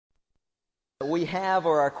We have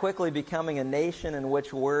or are quickly becoming a nation in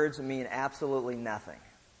which words mean absolutely nothing.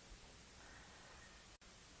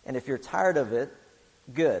 And if you're tired of it,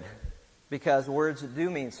 good, because words do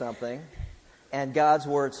mean something, and God's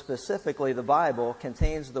Word, specifically the Bible,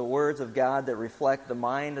 contains the words of God that reflect the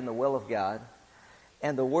mind and the will of God,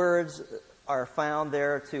 and the words are found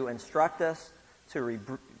there to instruct us, to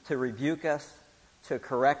rebuke us, to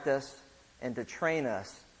correct us, and to train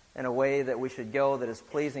us in a way that we should go that is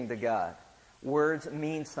pleasing to God. Words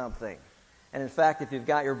mean something. And in fact, if you've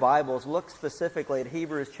got your Bibles, look specifically at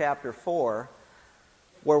Hebrews chapter 4,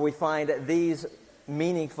 where we find these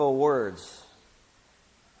meaningful words.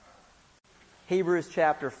 Hebrews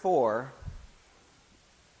chapter 4,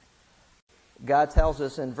 God tells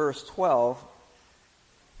us in verse 12,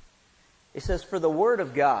 it says, "For the Word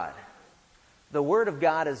of God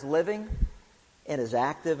is living and is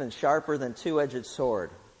active and sharper than two-edged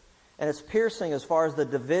sword. And it's piercing as far as the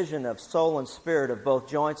division of soul and spirit, of both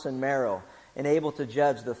joints and marrow, and able to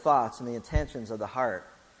judge the thoughts and the intentions of the heart.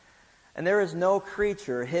 And there is no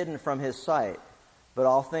creature hidden from His sight, but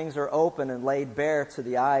all things are open and laid bare to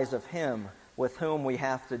the eyes of Him with whom we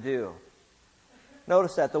have to do."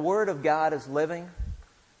 Notice that the Word of God is living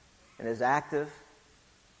and is active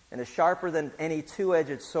and is sharper than any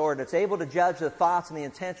two-edged sword. It's able to judge the thoughts and the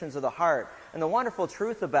intentions of the heart. And the wonderful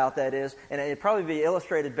truth about that is, and it'd probably be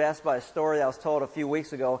illustrated best by a story that was told a few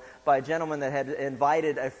weeks ago by a gentleman that had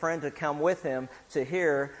invited a friend to come with him to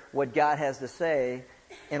hear what God has to say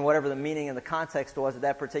and whatever the meaning and the context was at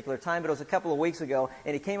that particular time. But it was a couple of weeks ago,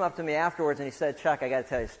 and he came up to me afterwards and he said, "Chuck, I got to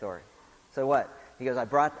tell you a story." So what? He goes, I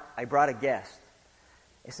brought a guest.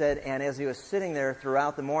 He said, and as he was sitting there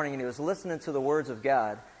throughout the morning and he was listening to the words of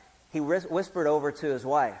God, he whispered over to his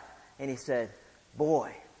wife, and he said,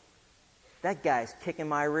 "Boy, that guy's kicking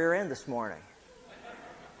my rear end this morning."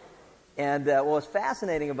 And what's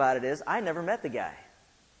fascinating about it is, I never met the guy.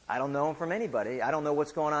 I don't know him from anybody. I don't know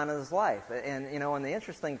what's going on in his life. And, and the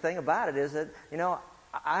interesting thing about it is that,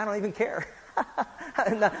 I don't even care.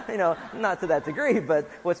 Not to that degree, but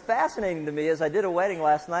what's fascinating to me is I did a wedding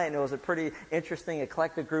last night, and it was a pretty interesting,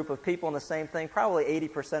 eclectic group of people, and the same thing, probably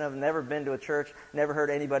 80% of them never been to a church, never heard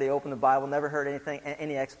anybody open the Bible, never heard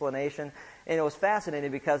any explanation. And it was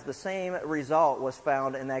fascinating because the same result was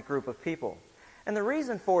found in that group of people. And the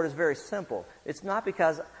reason for it is very simple. It's not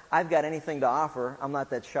because I've got anything to offer. I'm not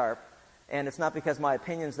that sharp. And it's not because my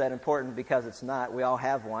opinion's that important, because it's not. We all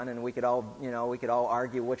have one, and we could all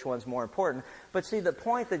argue which one's more important. But see, the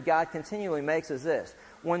point that God continually makes is this.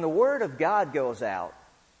 When the Word of God goes out,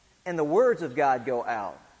 and the words of God go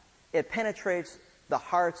out, it penetrates the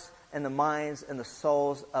hearts and the minds and the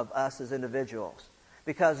souls of us as individuals.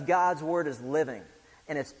 Because God's Word is living,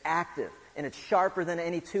 and it's active, and it's sharper than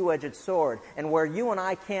any two-edged sword. And where you and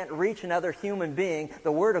I can't reach another human being,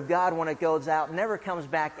 the Word of God, when it goes out, never comes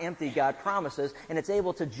back empty, God promises, and it's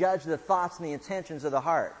able to judge the thoughts and the intentions of the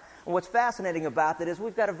heart. And what's fascinating about that is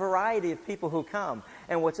we've got a variety of people who come.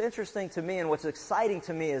 And what's interesting to me and what's exciting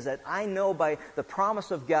to me is that I know by the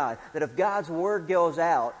promise of God that if God's Word goes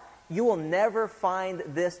out, you will never find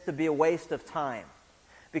this to be a waste of time.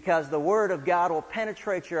 Because the Word of God will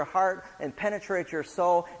penetrate your heart and penetrate your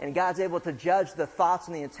soul, and God's able to judge the thoughts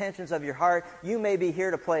and the intentions of your heart. You may be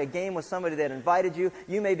here to play a game with somebody that invited you.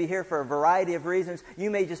 You may be here for a variety of reasons. You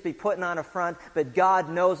may just be putting on a front, but God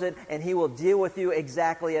knows it, and He will deal with you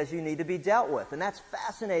exactly as you need to be dealt with. And that's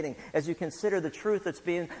fascinating as you consider the truth that's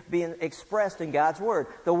being expressed in God's Word.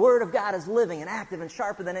 The Word of God is living and active and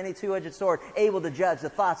sharper than any two-edged sword, able to judge the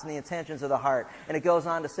thoughts and the intentions of the heart. And it goes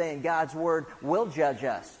on to say, and God's Word will judge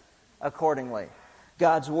us accordingly.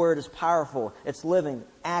 God's Word is powerful. It's living,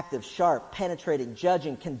 active, sharp, penetrating,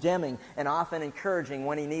 judging, condemning, and often encouraging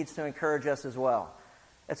when He needs to encourage us as well.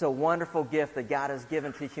 It's a wonderful gift that God has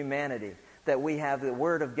given to humanity, that we have the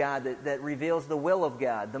Word of God that reveals the will of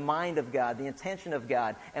God, the mind of God, the intention of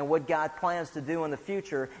God, and what God plans to do in the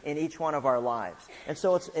future in each one of our lives. And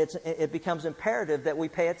so it becomes imperative that we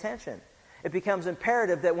pay attention. It becomes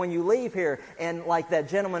imperative that when you leave here, and like that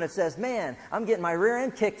gentleman that says, "Man, I'm getting my rear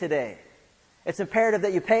end kicked today," it's imperative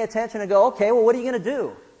that you pay attention and go, okay, well, what are you going to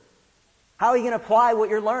do? How are you going to apply what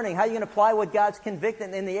you're learning? How are you going to apply what God's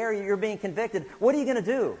convicted in the area you're being convicted? What are you going to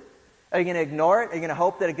do? Are you going to ignore it? Are you going to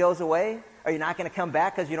hope that it goes away? Are you not going to come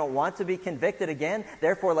back because you don't want to be convicted again?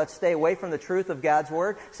 Therefore, let's stay away from the truth of God's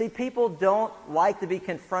Word. See, people don't like to be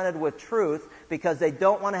confronted with truth because they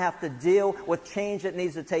don't want to have to deal with change that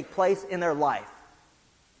needs to take place in their life.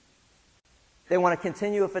 They want to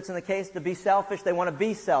continue, if it's in the case, to be selfish. They want to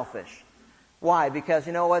be selfish. Why? Because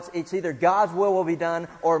you know what? It's either God's will be done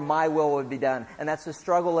or my will be done. And that's the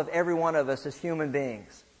struggle of every one of us as human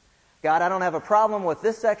beings. God, I don't have a problem with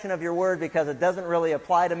this section of your word because it doesn't really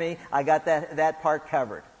apply to me. I got that part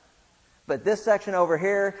covered. But this section over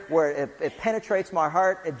here, where it penetrates my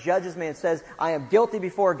heart, it judges me and says, I am guilty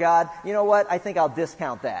before God, you know what? I think I'll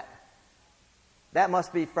discount that. That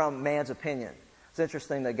must be from man's opinion. It's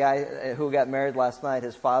interesting, the guy who got married last night,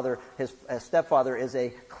 his stepfather is a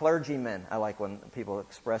clergyman. I like when people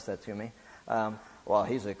express that to me. Well,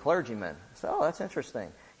 he's a clergyman. So, that's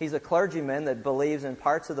interesting. He's a clergyman that believes in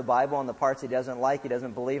parts of the Bible, and the parts he doesn't like, he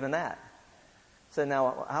doesn't believe in that. So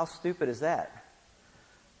now, how stupid is that?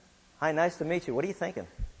 Hi, nice to meet you. What are you thinking?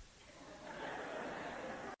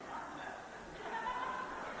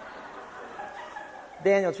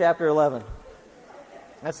 Daniel chapter 11.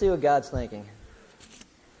 Let's see what God's thinking.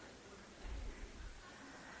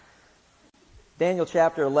 Daniel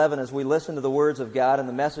chapter 11, as we listen to the words of God and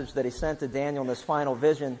the message that He sent to Daniel in this final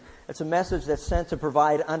vision, it's a message that's sent to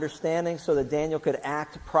provide understanding so that Daniel could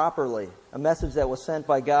act properly. A message that was sent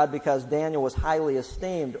by God because Daniel was highly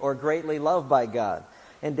esteemed or greatly loved by God.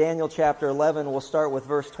 In Daniel chapter 11, we'll start with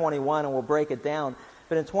verse 21 and we'll break it down.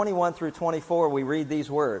 But in 21 through 24, we read these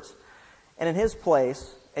words. And in his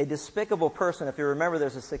place, a despicable person, if you remember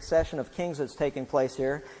there's a succession of kings that's taking place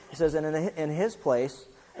here. He says, and in his place,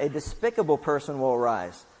 a despicable person will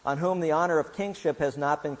arise, on whom the honor of kingship has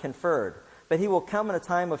not been conferred. But he will come in a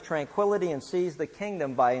time of tranquility and seize the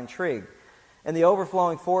kingdom by intrigue. And the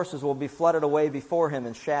overflowing forces will be flooded away before him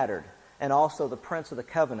and shattered, and also the prince of the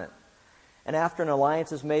covenant. And after an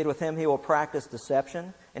alliance is made with him, he will practice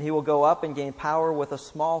deception, and he will go up and gain power with a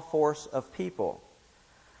small force of people.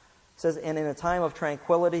 It says, and in a time of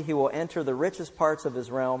tranquility, he will enter the richest parts of his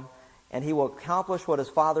realm, and he will accomplish what his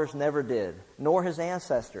fathers never did, nor his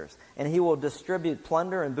ancestors. And he will distribute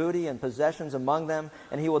plunder and booty and possessions among them,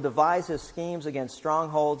 and he will devise his schemes against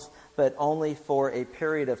strongholds, but only for a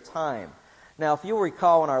period of time. Now, if you'll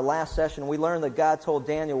recall in our last session, we learned that God told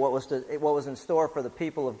Daniel what was in store for the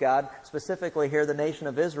people of God, specifically here the nation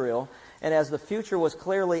of Israel. And as the future was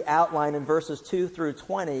clearly outlined in verses 2 through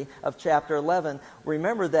 20 of chapter 11,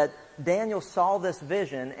 remember that Daniel saw this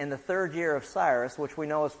vision in the third year of Cyrus, which we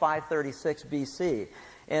know is 536 BC.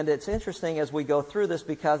 And it's interesting as we go through this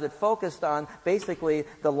because it focused on basically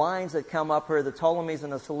the lines that come up here, the Ptolemies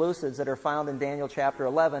and the Seleucids that are found in Daniel chapter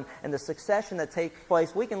 11, and the succession that takes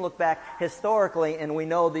place. We can look back historically and we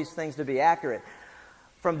know these things to be accurate.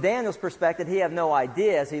 From Daniel's perspective, he had no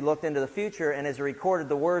idea as he looked into the future and as he recorded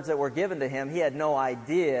the words that were given to him, he had no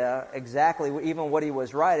idea exactly even what he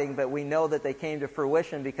was writing, but we know that they came to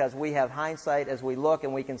fruition because we have hindsight as we look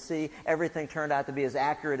and we can see everything turned out to be as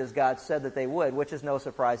accurate as God said that they would, which is no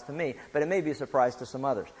surprise to me, but it may be a surprise to some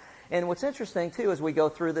others. And what's interesting, too, as we go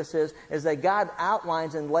through this is that God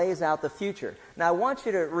outlines and lays out the future. Now, I want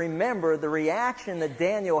you to remember the reaction that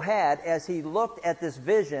Daniel had as he looked at this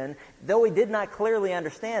vision. Though he did not clearly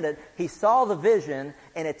understand it, he saw the vision,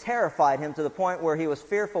 and it terrified him to the point where he was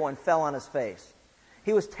fearful and fell on his face.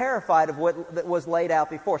 He was terrified of what was laid out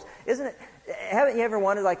before us. Haven't you ever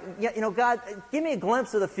wondered, God, give me a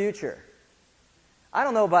glimpse of the future? I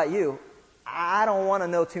don't know about you. I don't want to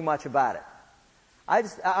know too much about it.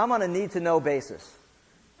 I'm on a need-to-know basis.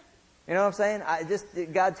 You know what I'm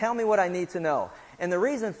saying? God, tell me what I need to know. And the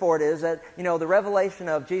reason for it is that, the revelation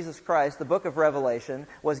of Jesus Christ, the book of Revelation,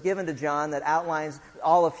 was given to John that outlines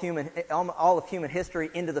all of human history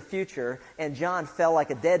into the future, and John fell like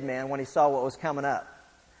a dead man when he saw what was coming up.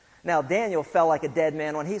 Now, Daniel fell like a dead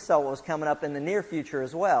man when he saw what was coming up in the near future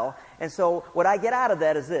as well. And so what I get out of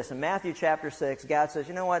that is this. In Matthew chapter 6, God says,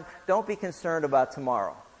 you know what? Don't be concerned about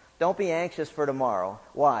tomorrow. Don't be anxious for tomorrow.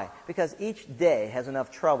 Why? Because each day has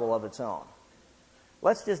enough trouble of its own.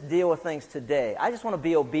 Let's just deal with things today. I just want to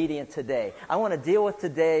be obedient today. I want to deal with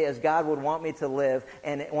today as God would want me to live.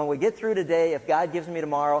 And when we get through today, if God gives me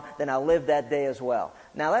tomorrow, then I'll live that day as well.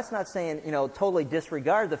 Now, that's not saying, totally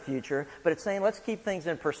disregard the future, but it's saying let's keep things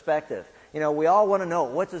in perspective. We all want to know,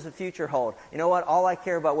 what does the future hold? You know what? All I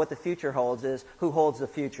care about what the future holds is who holds the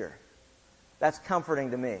future. That's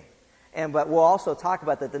comforting to me. But we'll also talk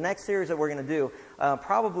about that. The next series that we're going to do,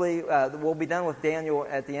 probably we'll be done with Daniel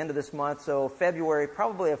at the end of this month. So February,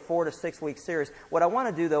 probably a 4 to 6 week series. What I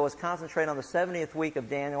want to do, though, is concentrate on the 70th week of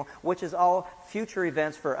Daniel, which is all future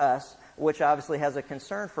events for us, which obviously has a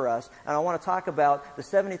concern for us. And I want to talk about the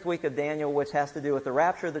 70th week of Daniel, which has to do with the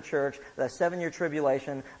rapture of the church, the 7-year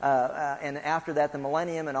tribulation, and after that the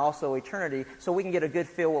millennium and also eternity, so we can get a good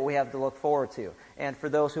feel what we have to look forward to. And for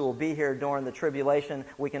those who will be here during the tribulation,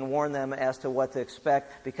 we can warn them as to what to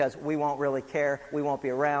expect because we won't really care. We won't be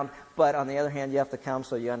around. But on the other hand, you have to come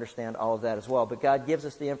so you understand all of that as well. But God gives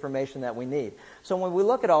us the information that we need. So when we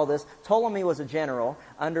look at all this, Ptolemy was a general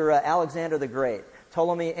under Alexander the Great.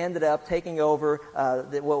 Ptolemy ended up taking over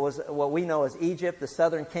what we know as Egypt, the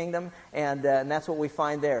southern kingdom, and that's what we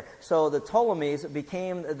find there. So the Ptolemies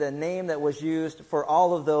became the name that was used for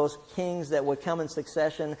all of those kings that would come in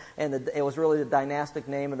succession, and it was really the dynastic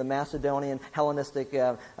name of the Macedonian Hellenistic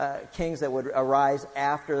kings that would arise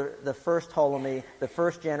after the first Ptolemy, the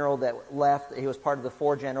first general that left. He was part of the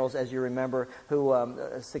 4 generals, as you remember, who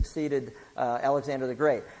succeeded Alexander the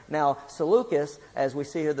Great. Now, Seleucus, as we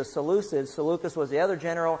see here, the Seleucids, Seleucus was the other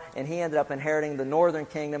general, and he ended up inheriting the northern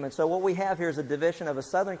kingdom. And so what we have here is a division of a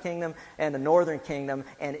southern kingdom and a northern kingdom,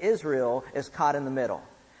 and Israel is caught in the middle.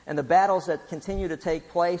 And the battles that continue to take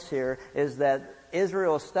place here is that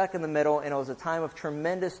Israel is stuck in the middle, and it was a time of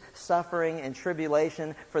tremendous suffering and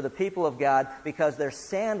tribulation for the people of God because they're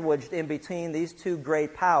sandwiched in between these 2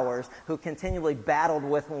 great powers who continually battled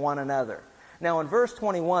with one another. Now, in verse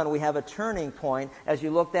 21, we have a turning point as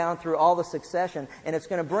you look down through all the succession, and it's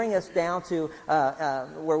going to bring us down to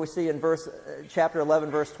where we see in chapter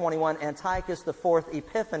 11, verse 21, Antiochus IV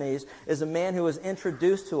Epiphanes is a man who is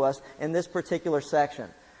introduced to us in this particular section.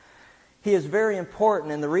 He is very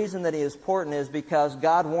important, and the reason that he is important is because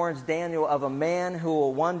God warns Daniel of a man who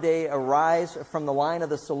will one day arise from the line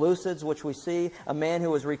of the Seleucids, which we see, a man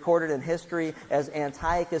who was recorded in history as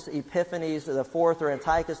Antiochus Epiphanes IV, or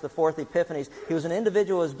Antiochus IV Epiphanes. He was an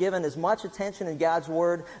individual who was given as much attention in God's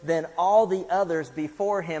Word than all the others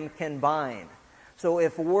before him combined. So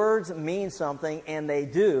if words mean something, and they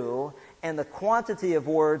do, and the quantity of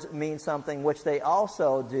words mean something, which they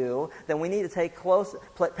also do, then we need to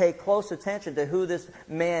pay close attention to who this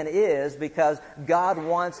man is, because God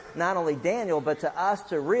wants not only Daniel, but to us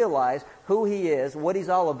to realize who he is, what he's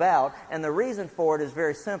all about, and the reason for it is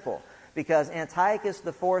very simple. Because Antiochus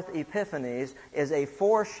IV Epiphanes is a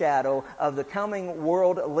foreshadow of the coming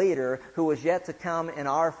world leader who is yet to come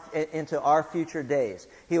into our future days.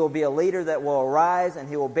 He will be a leader that will arise, and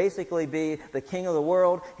he will basically be the king of the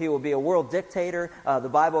world. He will be a world dictator. The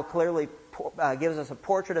Bible clearly gives us a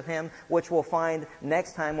portrait of him, which we'll find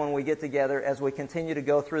next time when we get together as we continue to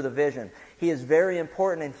go through the vision. He is very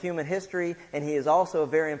important in human history, and he is also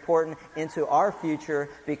very important into our future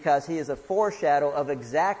because he is a foreshadow of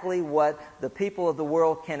exactly what the people of the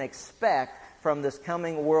world can expect from this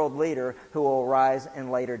coming world leader who will arise in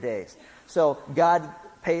later days. So God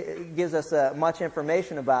gives us much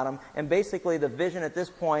information about him, and basically the vision at this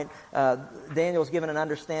point, Daniel's given an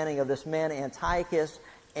understanding of this man Antiochus,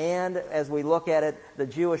 and as we look at it, the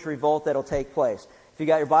Jewish revolt that will take place. If you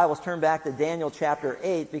got your Bibles, turn back to Daniel chapter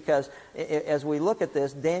 8, because as we look at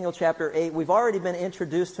this, Daniel chapter 8, we've already been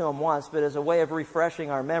introduced to him once, but as a way of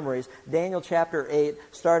refreshing our memories, Daniel chapter 8,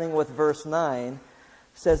 starting with verse 9,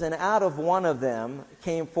 says, "And out of one of them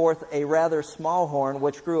came forth a rather small horn,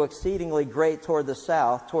 which grew exceedingly great toward the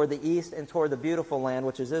south, toward the east, and toward the beautiful land,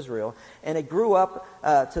 which is Israel. And it grew up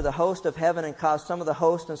to the host of heaven, and caused some of the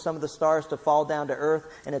host and some of the stars to fall down to earth,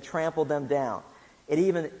 and it trampled them down. It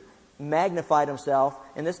even magnified himself."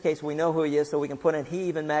 In this case, we know who he is, so we can put in, he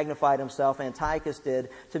even magnified himself, Antiochus did,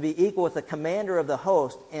 to be equal with the commander of the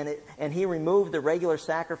host, and he removed the regular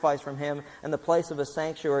sacrifice from him, and the place of his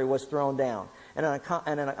sanctuary was thrown down. And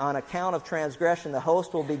on account of transgression, the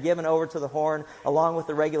host will be given over to the horn along with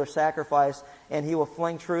the regular sacrifice, and he will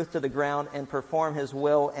fling truth to the ground and perform his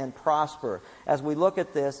will and prosper. As we look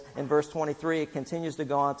at this in verse 23, it continues to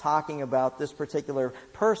go on talking about this particular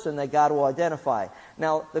person that God will identify.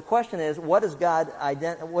 Now, the question is, what does God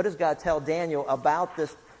tell Daniel about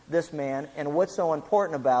this man, and what's so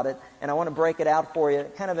important about it? And I want to break it out for you,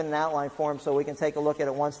 kind of in an outline form, so we can take a look at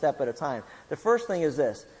it one step at a time. The first thing is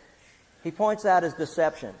this. He points out his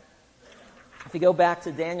deception. If you go back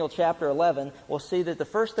to Daniel chapter 11, we'll see that the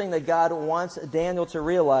first thing that God wants Daniel to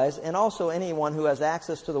realize, and also anyone who has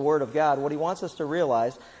access to the Word of God, what he wants us to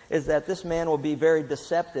realize is that this man will be very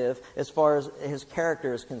deceptive as far as his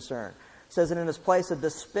character is concerned. It says that in his place a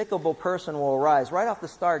despicable person will arise. Right off the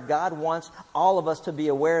start, God wants all of us to be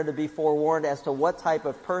aware, to be forewarned as to what type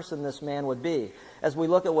of person this man would be. As we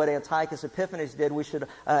look at what Antiochus Epiphanes did, we should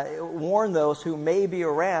warn those who may be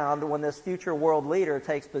around when this future world leader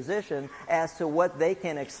takes position as to what they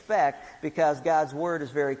can expect, because God's Word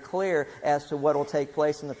is very clear as to what will take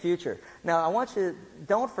place in the future. Now, I want you to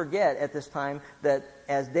don't forget at this time that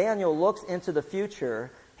as Daniel looks into the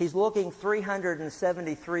future, he's looking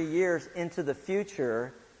 373 years into the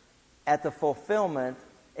future at the fulfillment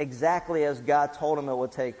exactly as God told him it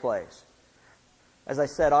would take place. As I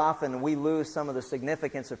said, often we lose some of the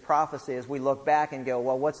significance of prophecy as we look back and go,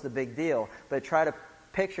 well, what's the big deal? But try to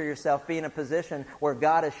picture yourself being in a position where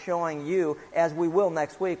God is showing you, as we will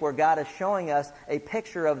next week, where God is showing us a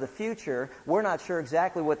picture of the future. We're not sure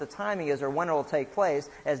exactly what the timing is or when it will take place.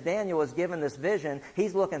 As Daniel was given this vision,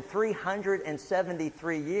 he's looking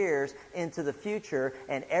 373 years into the future,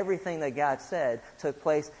 and everything that God said took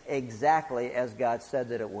place exactly as God said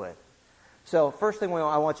that it would. So first thing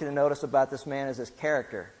I want you to notice about this man is his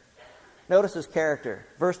character. Notice his character.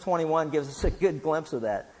 Verse 21 gives us a good glimpse of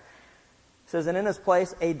that. It says, and in his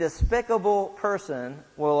place a despicable person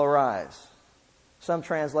will arise. Some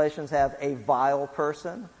translations have a vile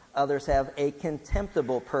person. Others have a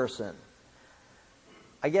contemptible person.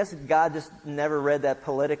 I guess God just never read that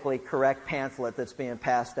politically correct pamphlet that's being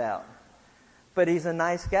passed out. But he's a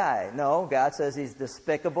nice guy. No, God says he's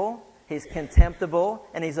despicable, he's contemptible,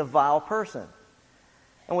 and he's a vile person.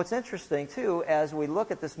 And what's interesting, too, as we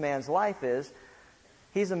look at this man's life is,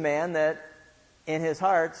 he's a man that in his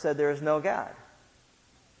heart said there is no God.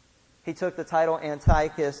 He took the title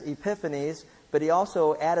Antiochus Epiphanes, but he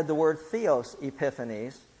also added the word Theos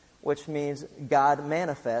Epiphanes, which means God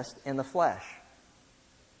manifest in the flesh.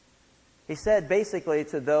 He said basically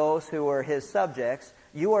to those who were his subjects,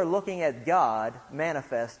 you are looking at God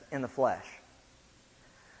manifest in the flesh.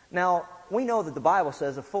 Now, we know that the Bible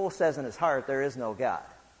says, a fool says in his heart, there is no God.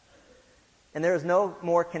 And there is no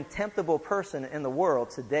more contemptible person in the world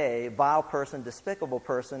today, vile person, despicable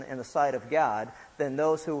person in the sight of God, than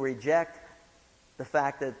those who reject the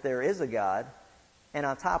fact that there is a God, and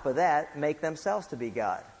on top of that, make themselves to be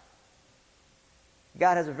God.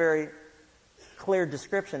 God has a very clear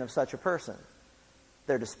description of such a person.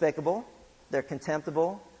 They're despicable, they're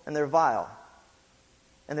contemptible, and they're vile.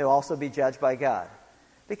 And they'll also be judged by God.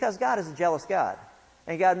 Because God is a jealous God.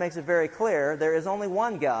 And God makes it very clear there is only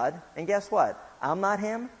one God, and guess what? I'm not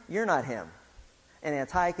him, you're not him. And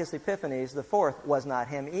Antiochus Epiphanes the fourth was not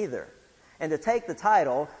him either. And to take the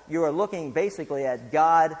title, you are looking basically at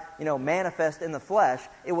God, manifest in the flesh.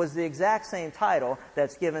 It was the exact same title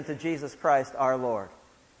that's given to Jesus Christ our Lord.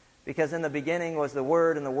 Because in the beginning was the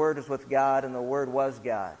Word, and the Word was with God, and the Word was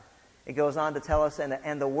God. It goes on to tell us,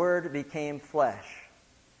 and the Word became flesh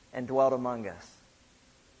and dwelt among us.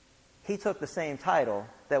 He took the same title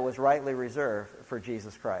that was rightly reserved for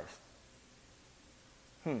Jesus Christ.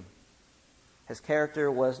 His character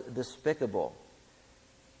was despicable.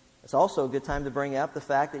 It's also a good time to bring up the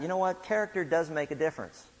fact that, character does make a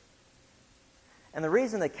difference. And the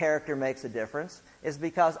reason that character makes a difference is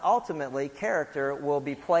because ultimately character will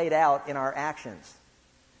be played out in our actions.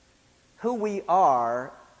 Who we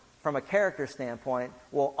are from a character standpoint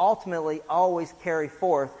will ultimately always carry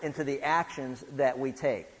forth into the actions that we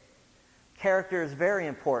take. Character is very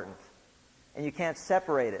important, and you can't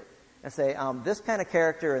separate it and say, I'm this kind of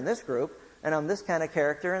character in this group, and I'm this kind of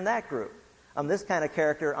character in that group. I'm this kind of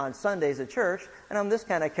character on Sundays at church, and I'm this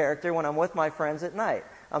kind of character when I'm with my friends at night.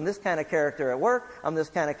 I'm this kind of character at work, I'm this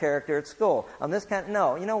kind of character at school.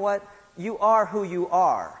 No, you know what? You are who you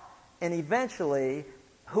are. And eventually,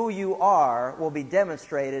 who you are will be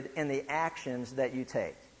demonstrated in the actions that you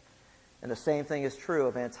take. And the same thing is true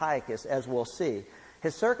of Antiochus, as we'll see.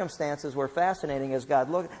 His circumstances were fascinating as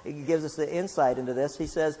He gives us the insight into this. He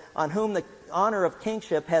says, on whom the honor of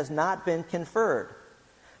kingship has not been conferred.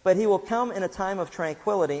 But he will come in a time of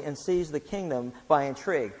tranquility and seize the kingdom by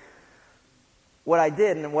intrigue. What I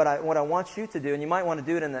did and what I want you to do, and you might want to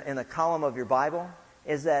do it in the column of your Bible,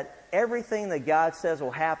 is that everything that God says will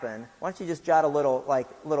happen, why don't you just jot a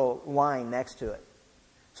little line next to it.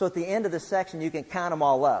 So at the end of this section, you can count them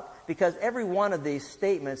all up. Because every one of these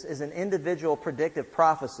statements is an individual predictive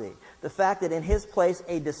prophecy. The fact that in his place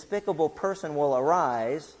a despicable person will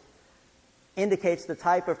arise indicates the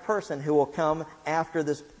type of person who will come after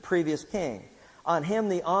this previous king. On him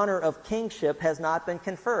the honor of kingship has not been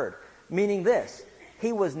conferred. Meaning this,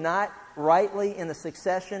 he was not rightly in the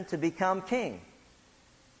succession to become king.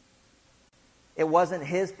 It wasn't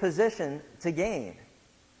his position to gain.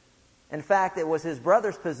 In fact, it was his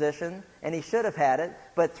brother's position, and he should have had it,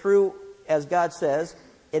 but through, as God says,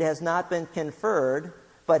 it has not been conferred,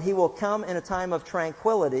 but he will come in a time of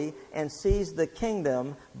tranquility and seize the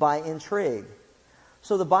kingdom by intrigue.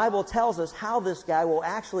 So the Bible tells us how this guy will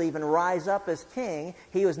actually even rise up as king.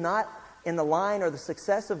 He was not in the line or the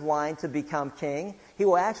successive line to become king. He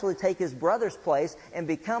will actually take his brother's place and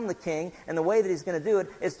become the king. And the way that he's going to do it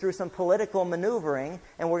is through some political maneuvering.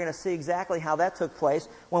 And we're going to see exactly how that took place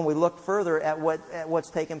when we look further at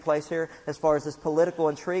what's taken place here as far as this political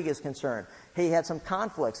intrigue is concerned. He had some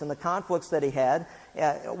conflicts, and the conflicts that he had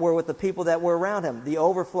were with the people that were around him. The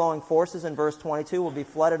overflowing forces in verse 22 will be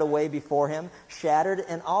flooded away before him, shattered,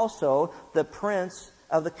 and also the prince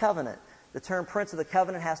of the covenant. The term Prince of the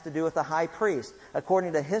Covenant has to do with the high priest.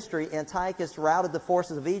 According to history, Antiochus routed the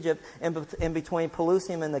forces of Egypt in between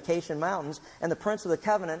Pelusium and the Acacian Mountains, and the Prince of the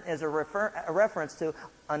Covenant is a reference to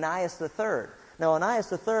Onias III. Now,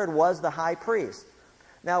 Onias III was the high priest.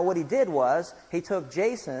 Now, what he did was, he took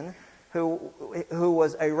Jason, who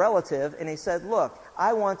was a relative, and he said, look,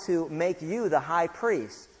 I want to make you the high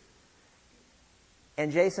priest.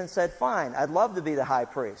 And Jason said, fine, I'd love to be the high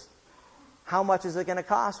priest. How much is it going to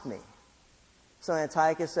cost me? So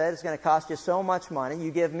Antiochus said, it's going to cost you so much money. You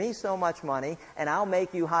give me so much money, and I'll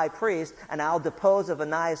make you high priest, and I'll depose of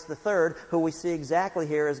Onias III, who we see exactly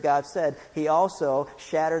here, as God said, he also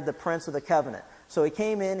shattered the Prince of the Covenant. So he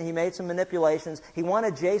came in, he made some manipulations. He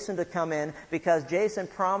wanted Jason to come in because Jason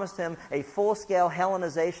promised him a full-scale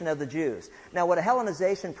Hellenization of the Jews. Now, what a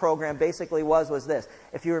Hellenization program basically was this.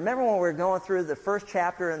 If you remember when we were going through the first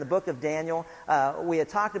chapter in the book of Daniel, we had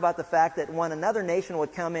talked about the fact that when another nation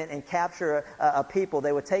would come in and capture a people,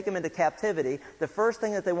 they would take them into captivity. The first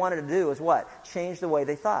thing that they wanted to do was what? Change the way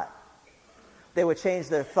they thought. They would change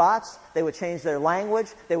their thoughts, they would change their language,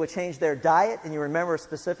 they would change their diet, and you remember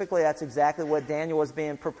specifically that's exactly what Daniel was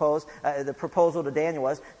being proposed, the proposal to Daniel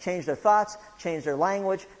was, change their thoughts, change their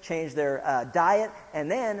language, change their diet, and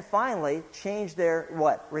then finally change their,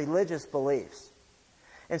 what? Religious beliefs.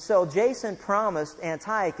 And so Jason promised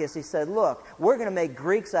Antiochus, he said, look, we're going to make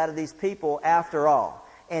Greeks out of these people after all.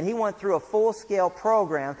 And he went through a full-scale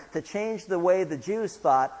program to change the way the Jews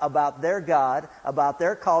thought about their God, about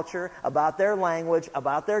their culture, about their language,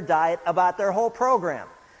 about their diet, about their whole program.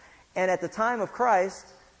 And at the time of Christ,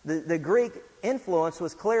 the Greek influence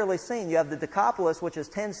was clearly seen. You have the Decapolis, which is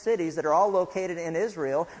 10 cities that are all located in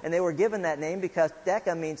Israel, and they were given that name because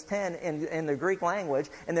Deca means 10 in the Greek language,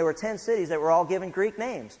 and there were 10 cities that were all given Greek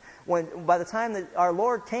names. By the time that our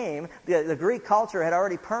Lord came, the Greek culture had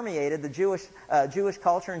already permeated the Jewish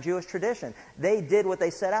culture and Jewish tradition. They did what they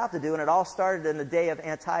set out to do, and it all started in the day of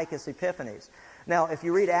Antiochus Epiphanes. Now, if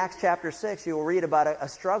you read Acts chapter 6, you will read about a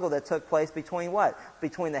struggle that took place between what?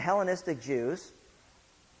 Between the Hellenistic Jews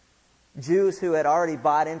who had already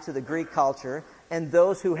bought into the Greek culture, and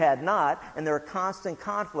those who had not, and there were constant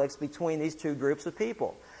conflicts between these two groups of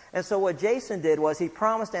people. And so what Jason did was he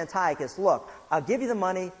promised Antiochus, look, I'll give you the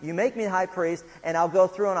money, you make me high priest, and I'll go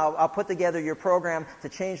through and I'll put together your program to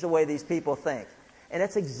change the way these people think. And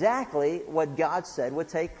that's exactly what God said would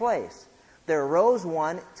take place. There arose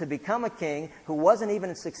one to become a king who wasn't even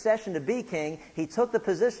in succession to be king. He took the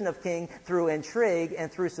position of king through intrigue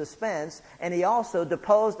and through suspense, and he also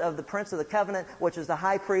deposed of the Prince of the Covenant, which is the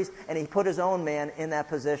high priest, and he put his own man in that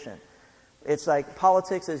position. It's like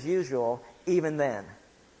politics as usual, even then.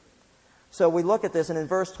 So we look at this, and in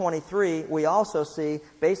verse 23, we also see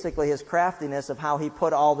basically his craftiness of how he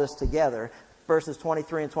put all this together. Verses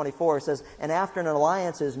 23 and 24, it says, and after an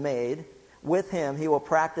alliance is made, with him he will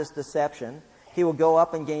practice deception. He will go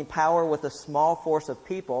up and gain power with a small force of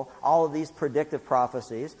people. All of these predictive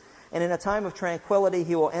prophecies. And in a time of tranquility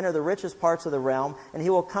he will enter the richest parts of the realm, and he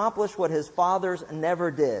will accomplish what his fathers never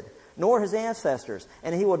did, nor his ancestors.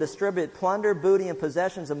 And he will distribute plunder, booty, and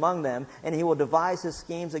possessions among them, and he will devise his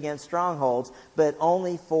schemes against strongholds, but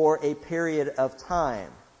only for a period of time.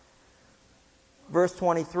 Verse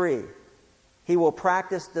 23, he will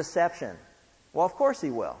practice deception. Well, of course he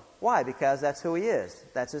will. Why? Because that's who he is.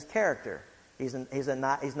 That's his character. He's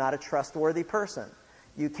not a trustworthy person.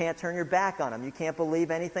 You can't turn your back on him. You can't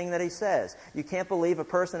believe anything that he says. You can't believe a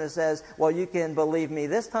person that says, well, you can believe me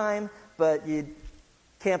this time, but you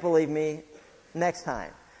can't believe me next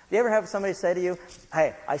time. Do you ever have somebody say to you,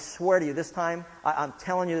 hey, I swear to you, this time I'm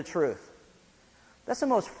telling you the truth? That's the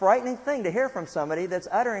most frightening thing to hear from somebody that's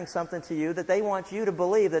uttering something to you that they want you to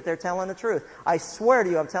believe that they're telling the truth. I swear to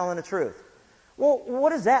you, I'm telling the truth. Well, what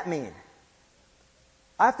does that mean?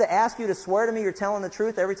 I have to ask you to swear to me you're telling the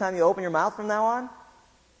truth every time you open your mouth from now on?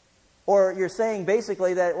 Or you're saying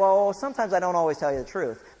basically that, well, sometimes I don't always tell you the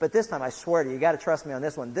truth, but this time I swear to you, you got to trust me on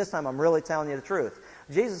this one. This time I'm really telling you the truth.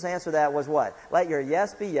 Jesus' answer to that was what? Let your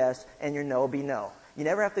yes be yes and your no be no. You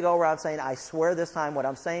never have to go around saying, I swear this time what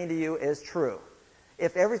I'm saying to you is true.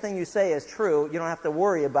 If everything you say is true, you don't have to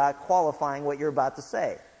worry about qualifying what you're about to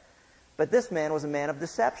say. But this man was a man of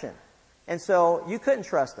deception. And so you couldn't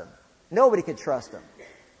trust him. Nobody could trust him.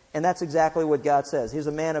 And that's exactly what God says. He's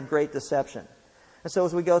a man of great deception. And so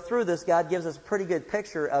as we go through this, God gives us a pretty good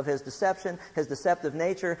picture of his deception, his deceptive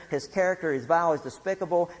nature, his character, his vile, his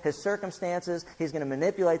despicable, his circumstances. He's going to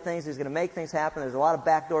manipulate things. He's going to make things happen. There's a lot of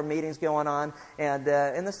backdoor meetings going on. And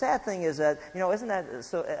the sad thing is that, isn't that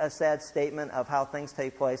a sad statement of how things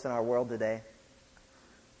take place in our world today?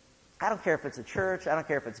 I don't care if it's a church. I don't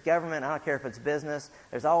care if it's government. I don't care if it's business.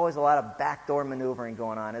 There's always a lot of backdoor maneuvering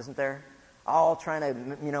going on, isn't there? all trying to,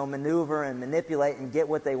 maneuver and manipulate and get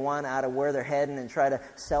what they want out of where they're heading and try to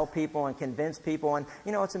sell people and convince people. And,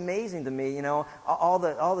 it's amazing to me, all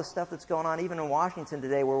the stuff that's going on even in Washington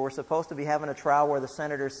today, where we're supposed to be having a trial where the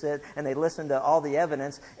senators sit and they listen to all the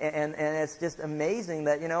evidence. And it's just amazing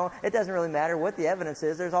that, it doesn't really matter what the evidence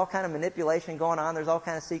is. There's all kind of manipulation going on. There's all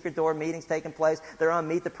kind of secret door meetings taking place. They're on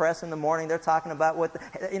Meet the Press in the morning. They're talking about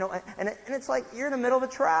and it's like you're in the middle of a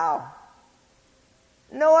trial.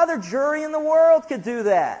 No other jury in the world could do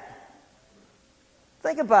that.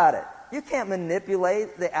 Think about it. You can't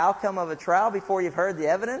manipulate the outcome of a trial before you've heard the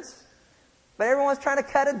evidence. But everyone's trying to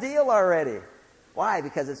cut a deal already. Why?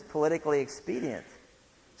 Because it's politically expedient.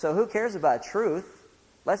 So who cares about truth?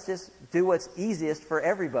 Let's just do what's easiest for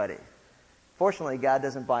everybody. Fortunately, God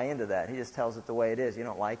doesn't buy into that. He just tells it the way it is. You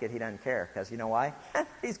don't like it, He doesn't care. Because you know why?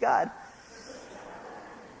 He's God.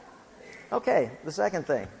 Okay, the second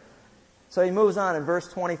thing. So he moves on in verse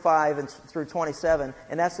 25 and through 27,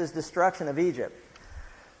 and that's his destruction of Egypt.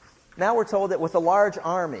 Now we're told that with a large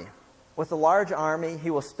army, he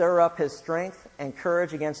will stir up his strength and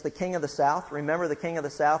courage against the king of the south. Remember, the king of the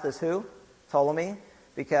south is who? Ptolemy,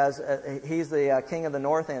 because he's the king of the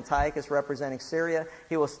north, Antiochus, representing Syria.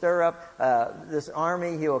 He will stir up this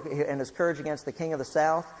army and his courage against the king of the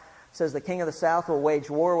south. It says the king of the south will wage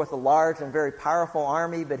war with a large and very powerful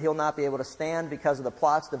army, but he'll not be able to stand because of the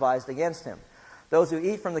plots devised against him. Those who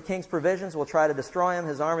eat from the king's provisions will try to destroy him.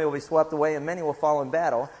 His army will be swept away, and many will fall in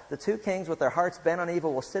battle. The two kings, with their hearts bent on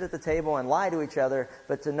evil, will sit at the table and lie to each other,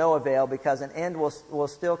 but to no avail, because an end will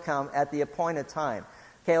still come at the appointed time.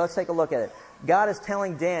 Okay, let's take a look at it. God is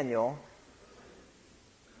telling Daniel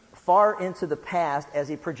far into the past, as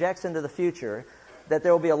he projects into the future, that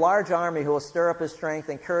there will be a large army who will stir up his strength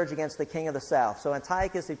and courage against the king of the south. So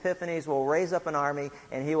Antiochus Epiphanes will raise up an army,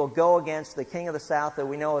 and he will go against the king of the south that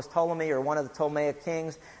we know as Ptolemy, or one of the Ptolemaic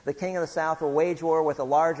kings. The king of the south will wage war with a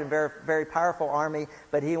large and very, very powerful army,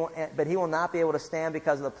 but he will not be able to stand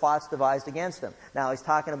because of the plots devised against him. Now he's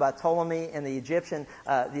talking about Ptolemy, and the Egyptian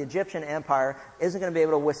empire isn't going to be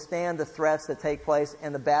able to withstand the threats that take place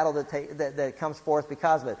and the battle that comes forth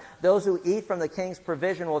because of it. Those who eat from the king's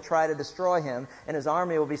provision will try to destroy him, and his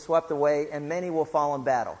army will be swept away, and many will fall in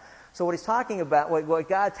battle. So what he's talking about, what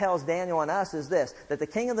God tells Daniel and us is this, that the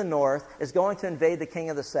king of the north is going to invade the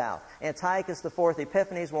king of the south. Antiochus IV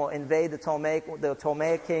Epiphanes will invade the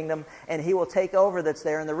Ptolemaic kingdom, and he will take over that's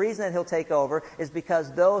there. And the reason that he'll take over is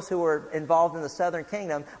because those who are involved in the southern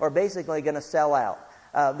kingdom are basically going to sell out.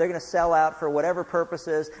 They're going to sell out for whatever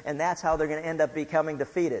purposes, and that's how they're going to end up becoming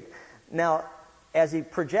defeated. Now, as he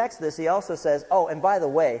projects this, he also says, oh, and by the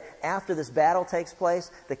way, after this battle takes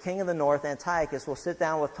place, the king of the north, Antiochus, will sit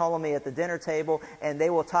down with Ptolemy at the dinner table, and they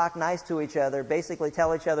will talk nice to each other, basically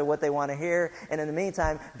tell each other what they want to hear. And in the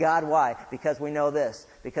meantime, God, why? Because we know this.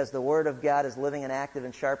 Because the word of God is living and active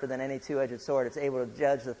and sharper than any two-edged sword. It's able to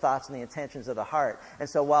judge the thoughts and the intentions of the heart. And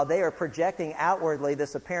so while they are projecting outwardly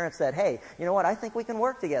this appearance that, hey, you know what, I think we can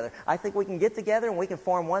work together. I think we can get together and we can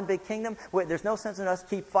form one big kingdom. There's no sense in us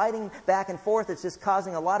keep fighting back and forth. It's just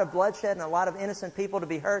causing a lot of bloodshed and a lot of innocent people to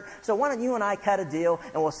be hurt. So why don't you and I cut a deal,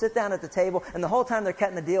 and we'll sit down at the table, and the whole time they're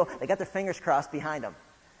cutting the deal, they got their fingers crossed behind them.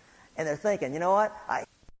 And they're thinking, you know what,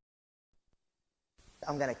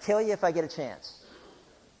 I'm going to kill you if I get a chance.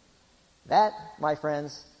 That, my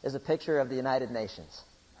friends, is a picture of the United Nations.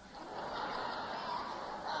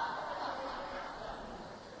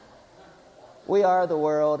 We are the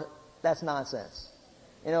world. That's nonsense.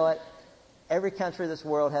 You know what? Every country of this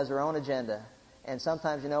world has their own agenda. And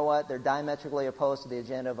sometimes, you know what? They're diametrically opposed to the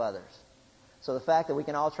agenda of others. So the fact that we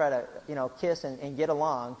can all try to, kiss and get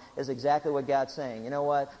along is exactly what God's saying. You know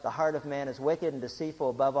what? The heart of man is wicked and deceitful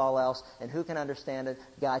above all else. And who can understand it?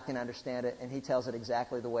 God can understand it. And He tells it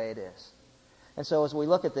exactly the way it is. And so as we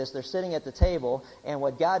look at this, they're sitting at the table. And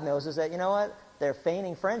what God knows is that, you know what? They're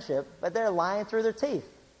feigning friendship, but they're lying through their teeth.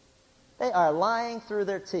 They are lying through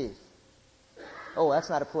their teeth. Oh, that's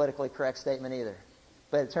not a politically correct statement either.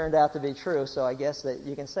 But it turned out to be true, so I guess that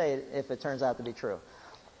you can say it if it turns out to be true.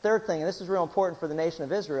 Third thing, and this is real important for the nation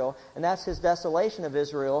of Israel, and that's His desolation of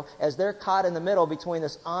Israel as they're caught in the middle between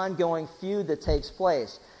this ongoing feud that takes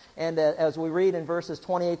place. And as we read in verses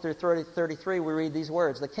 28 through 33, we read these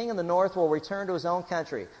words. The king of the north will return to his own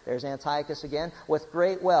country, there's Antiochus again, with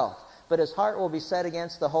great wealth, but his heart will be set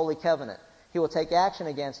against the holy covenant. He will take action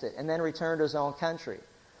against it and then return to his own country.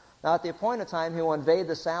 Now, at the appointed time, he will invade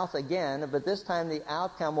the south again, but this time the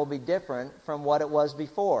outcome will be different from what it was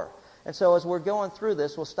before. And so as we're going through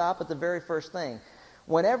this, we'll stop at the very first thing.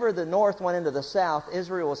 Whenever the north went into the south,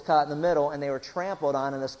 Israel was caught in the middle, and they were trampled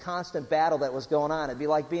on in this constant battle that was going on. It'd be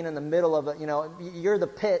like being in the middle of you're the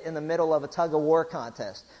pit in the middle of a tug-of-war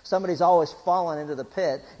contest. Somebody's always fallen into the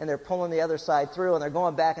pit, and they're pulling the other side through, and they're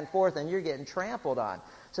going back and forth, and you're getting trampled on.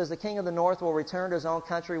 It says the king of the north will return to his own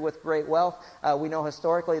country with great wealth. We know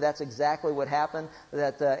historically that's exactly what happened,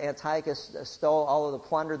 that Antiochus stole all of the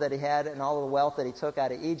plunder that he had and all of the wealth that he took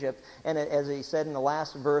out of Egypt. And as he said in the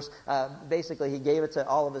last verse, basically he gave it to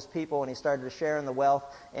all of his people and he started to share in the wealth.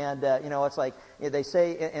 And, it's like they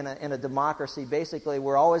say in a democracy, basically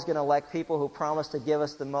we're always going to elect people who promise to give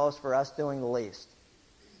us the most for us doing the least.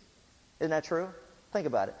 Isn't that true? Think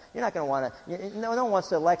about it. You're not going to want to... No one wants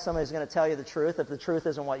to elect somebody who's going to tell you the truth if the truth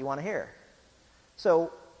isn't what you want to hear.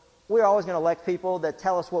 So we're always going to elect people that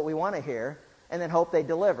tell us what we want to hear and then hope they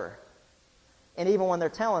deliver. And even when they're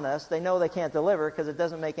telling us, they know they can't deliver because it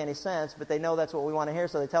doesn't make any sense, but they know that's what we want to hear,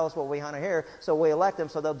 so they tell us what we want to hear, so we elect them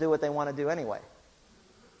so they'll do what they want to do anyway.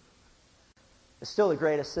 It's still the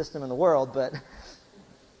greatest system in the world, but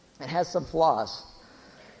it has some flaws.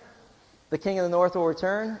 The king of the north will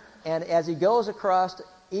return, and as he goes across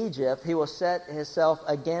Egypt, he will set himself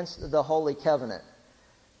against the Holy Covenant.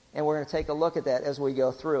 And we're going to take a look at that as we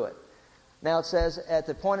go through it. Now it says, at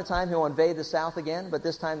the point in time, he will invade the south again, but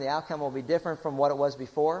this time the outcome will be different from what it was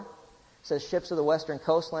before. It says, ships of the western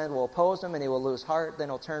coastland will oppose him, and he will lose heart. Then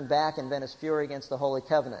he'll turn back and vent his fury against the Holy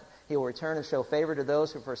Covenant. He will return and show favor to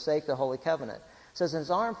those who forsake the Holy Covenant. It says,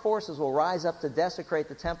 his armed forces will rise up to desecrate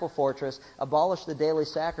the temple fortress, abolish the daily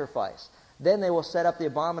sacrifice. Then they will set up the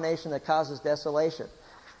abomination that causes desolation.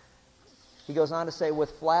 He goes on to say, with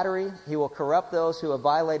flattery, he will corrupt those who have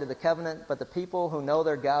violated the covenant, but the people who know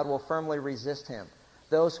their God will firmly resist him.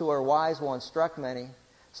 Those who are wise will instruct many. It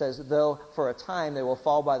says, though for a time they will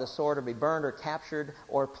fall by the sword or be burned or captured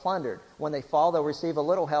or plundered. When they fall, they'll receive a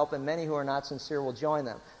little help, and many who are not sincere will join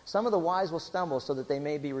them. Some of the wise will stumble so that they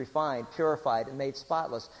may be refined, purified, and made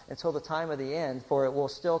spotless until the time of the end, for it will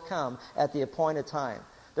still come at the appointed time.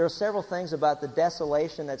 There are several things about the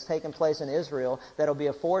desolation that's taken place in Israel that will be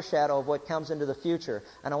a foreshadow of what comes into the future.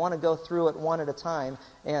 And I want to go through it one at a time,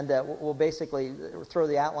 and we'll basically throw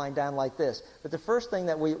the outline down like this. But the first thing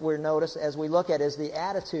that we notice as we look at is the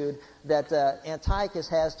attitude that Antiochus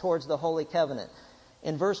has towards the Holy Covenant.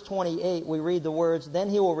 In verse 28, we read the words, then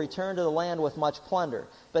he will return to the land with much plunder,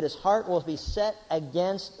 but his heart will be set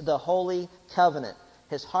against the Holy Covenant.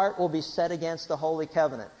 His heart will be set against the Holy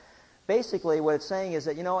Covenant. Basically, what it's saying is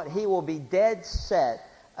that, he will be dead set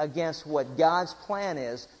against what God's plan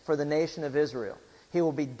is for the nation of Israel. He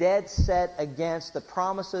will be dead set against the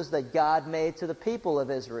promises that God made to the people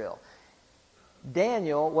of Israel.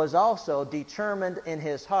 Daniel was also determined in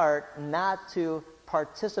his heart not to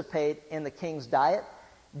participate in the king's diet.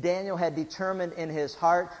 Daniel had determined in his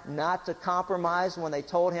heart not to compromise when they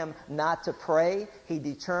told him not to pray. He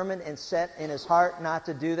determined and set in his heart not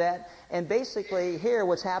to do that. And basically here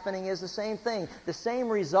what's happening is the same thing. The same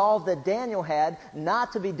resolve that Daniel had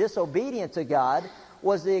not to be disobedient to God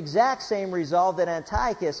was the exact same resolve that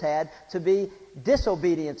Antiochus had to be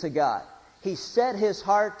disobedient to God. He set his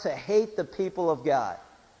heart to hate the people of God.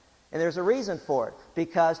 And there's a reason for it.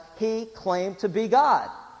 Because he claimed to be God.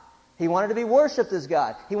 He wanted to be worshipped as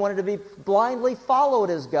God. He wanted to be blindly followed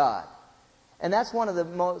as God. And that's one of the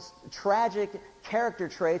most tragic character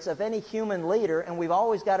traits of any human leader, and we've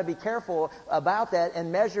always got to be careful about that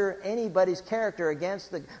and measure anybody's character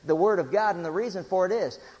against the Word of God. And the reason for it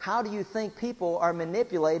is, how do you think people are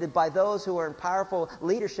manipulated by those who are in powerful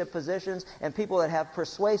leadership positions and people that have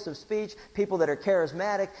persuasive speech, people that are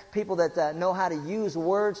charismatic, people that know how to use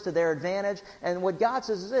words to their advantage? And what God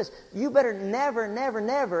says is this: you better never, never,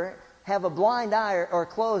 never have a blind eye or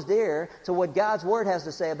closed ear to what God's Word has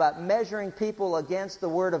to say about measuring people against the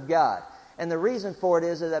Word of God. And the reason for it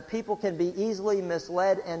is that people can be easily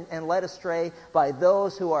misled and led astray by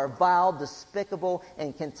those who are vile, despicable,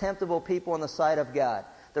 and contemptible people in the sight of God.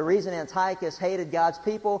 The reason Antiochus hated God's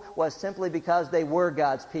people was simply because they were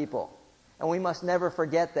God's people. And we must never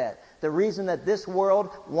forget that. The reason that this world,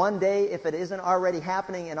 one day, if it isn't already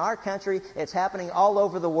happening in our country, it's happening all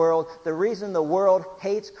over the world. The reason the world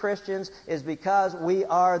hates Christians is because we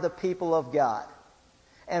are the people of God.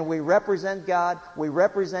 And we represent God, we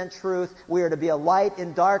represent truth, we are to be a light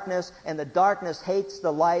in darkness, and the darkness hates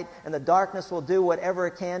the light, and the darkness will do whatever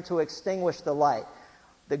it can to extinguish the light.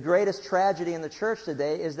 The greatest tragedy in the church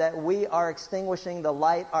today is that we are extinguishing the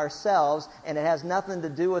light ourselves, and it has nothing to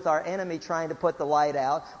do with our enemy trying to put the light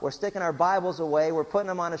out. We're sticking our Bibles away. We're putting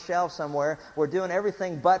them on a shelf somewhere. We're doing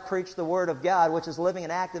everything but preach the Word of God, which is living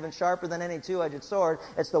and active and sharper than any two-edged sword.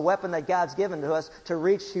 It's the weapon that God's given to us to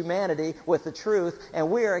reach humanity with the truth, and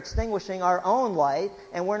we are extinguishing our own light,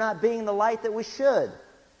 and we're not being the light that we should.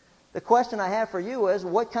 The question I have for you is,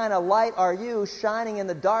 what kind of light are you shining in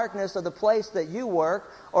the darkness of the place that you work,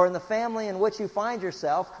 or in the family in which you find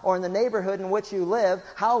yourself, or in the neighborhood in which you live?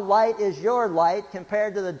 How light is your light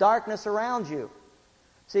compared to the darkness around you?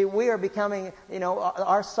 See, we are becoming,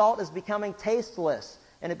 our salt is becoming tasteless,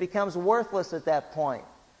 and it becomes worthless at that point.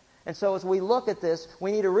 And so as we look at this,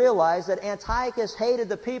 we need to realize that Antiochus hated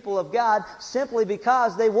the people of God simply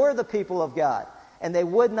because they were the people of God. And they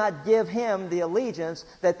would not give him the allegiance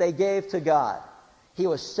that they gave to God. He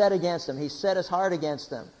was set against them. He set his heart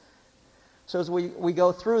against them. So as we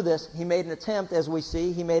go through this, he made an attempt, as we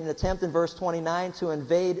see, he made an attempt in verse 29 to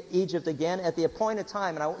invade Egypt again at the appointed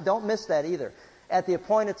time. And don't miss that either. At the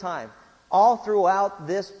appointed time. All throughout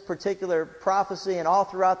this particular prophecy and all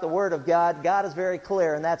throughout the Word of God, God is very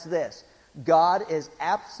clear, and that's this. God is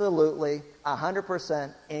absolutely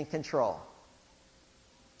 100% in control.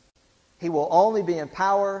 He will only be in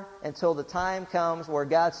power until the time comes where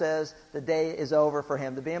God says the day is over for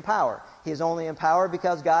him to be in power. He is only in power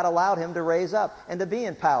because God allowed him to raise up and to be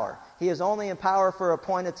in power. He is only in power for an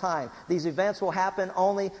appointed time. These events will happen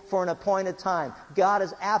only for an appointed time. God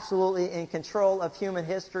is absolutely in control of human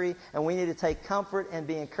history, and we need to take comfort and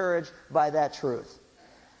be encouraged by that truth.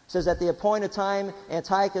 It says, at the appointed time,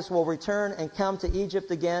 Antiochus will return and come to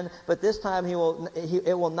Egypt again, but this time it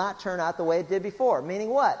will not turn out the way it did before. Meaning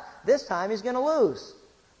what? This time he's going to lose.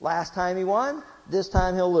 Last time he won, this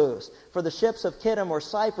time he'll lose. For the ships of Kittim or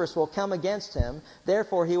Cyprus will come against him,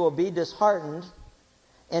 therefore he will be disheartened,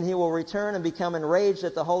 and he will return and become enraged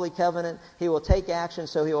at the Holy Covenant. He will take action,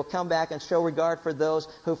 so he will come back and show regard for those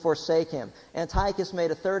who forsake him. Antiochus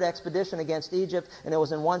made a third expedition against Egypt, and it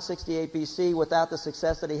was in 168 BC. Without the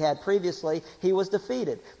success that he had previously, he was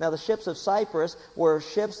defeated. Now, the ships of Cyprus were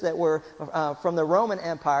ships that were from the Roman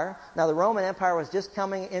Empire. Now, the Roman Empire was just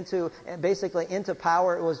coming into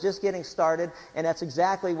power. It was just getting started, and that's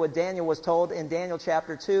exactly what Daniel was told in Daniel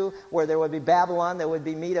chapter 2, where there would be Babylon, there would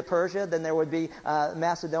be Medo-Persia, then there would be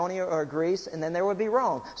Macedonia or Greece, and then there would be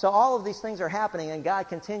Rome. So all of these things are happening, and God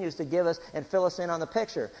continues to give us and fill us in on the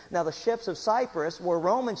picture. Now, the ships of Cyprus were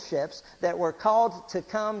Roman ships that were called to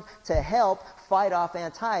come to help fight off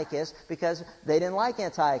Antiochus because they didn't like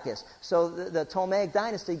Antiochus. So the Ptolemaic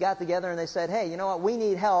dynasty got together and they said, hey, you know what, we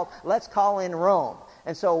need help. Let's call in Rome.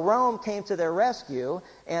 And so Rome came to their rescue,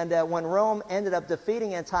 and when Rome ended up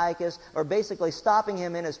defeating Antiochus, or basically stopping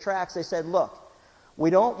him in his tracks, they said, look,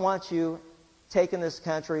 we don't want you taking this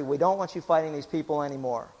country. We don't want you fighting these people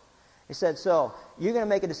anymore. He said, so you're going to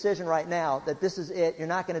make a decision right now that this is it. You're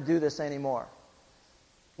not going to do this anymore.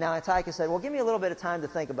 Now Antiochus said, well, give me a little bit of time to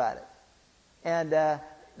think about it. And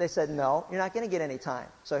they said, no, you're not going to get any time.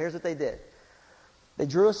 So here's what they did. They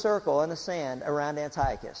drew a circle in the sand around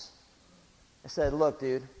Antiochus. They said, look,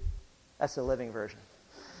 dude, that's the Living Version.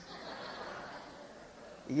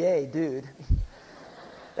 Yay, dude.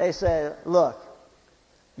 They said, look,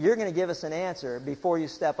 you're going to give us an answer before you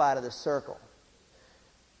step out of the circle.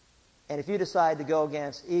 And if you decide to go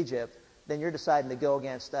against Egypt, then you're deciding to go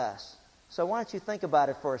against us. So why don't you think about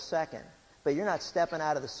it for a second? But you're not stepping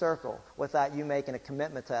out of the circle without you making a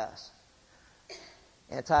commitment to us.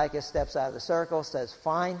 Antiochus steps out of the circle, says,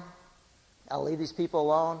 fine, I'll leave these people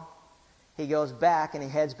alone. He goes back and he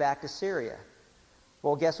heads back to Syria.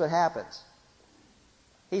 Well, guess what happens?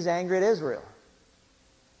 He's angry at Israel.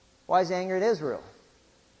 Why is he angry at Israel?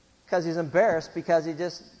 Because he's embarrassed because he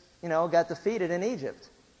just, got defeated in Egypt.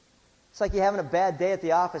 It's like you're having a bad day at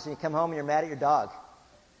the office and you come home and you're mad at your dog.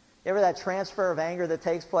 You ever that transfer of anger that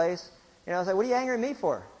takes place? It's like, what are you angry at me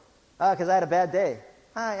for? Because I had a bad day.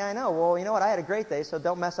 I know. Well, you know what? I had a great day, so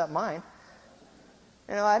don't mess up mine.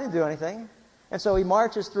 I didn't do anything. And so he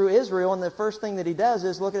marches through Israel, and the first thing that he does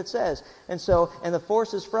is, look what it says. And the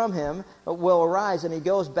forces from him will arise, and he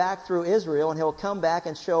goes back through Israel, and he'll come back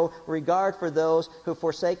and show regard for those who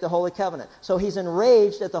forsake the Holy Covenant. So he's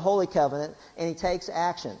enraged at the Holy Covenant, and he takes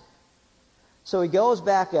action. So he goes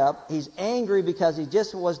back up, he's angry because he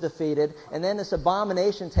just was defeated, and then this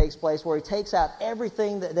abomination takes place where he takes out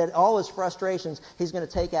everything that all his frustrations he's going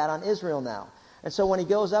to take out on Israel now. And so when he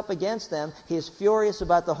goes up against them, he is furious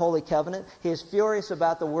about the Holy Covenant. He is furious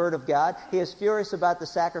about the Word of God. He is furious about the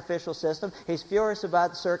sacrificial system. He's furious about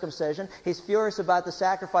the circumcision. He's furious about the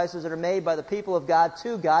sacrifices that are made by the people of God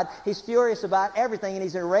to God. He's furious about everything, and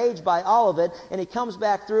he's enraged by all of it. And he comes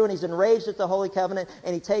back through, and he's enraged at the Holy Covenant,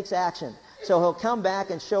 and he takes action. So he'll come back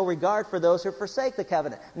and show regard for those who forsake the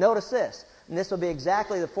covenant. Notice this. And this will be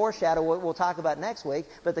exactly the foreshadow of what we'll talk about next week,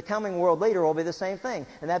 but the coming world leader will be the same thing.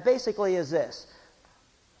 And that basically is this.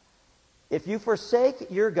 If you forsake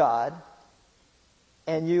your God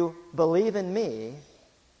and you believe in me,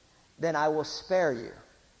 then I will spare you.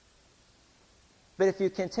 But if you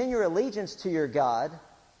continue your allegiance to your God,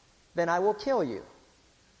 then I will kill you.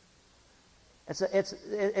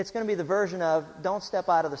 It's going to be the version of, don't step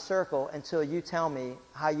out of the circle until you tell me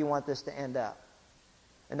how you want this to end up.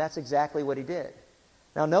 And that's exactly what he did.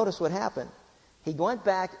 Now notice what happened. He went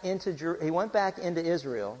back into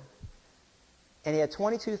Israel, and he had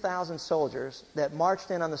 22,000 soldiers that marched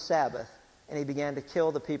in on the Sabbath, and he began to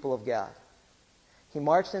kill the people of God. He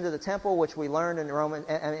marched into the temple, which we learned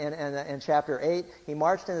in chapter 8. He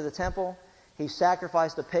marched into the temple. He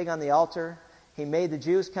sacrificed a pig on the altar. He made the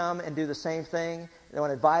Jews come and do the same thing when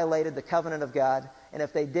it violated the covenant of God. And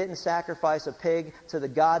if they didn't sacrifice a pig to the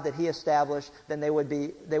God that he established, then they would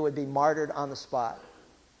be martyred on the spot.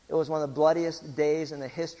 It was one of the bloodiest days in the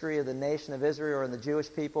history of the nation of Israel or in the Jewish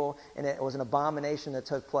people, and it was an abomination that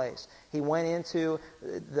took place. He went into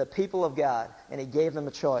the people of God, and he gave them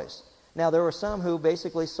a choice. Now, there were some who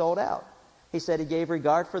basically sold out. He said he gave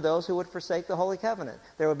regard for those who would forsake the Holy Covenant.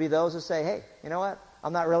 There would be those who say, hey, you know what?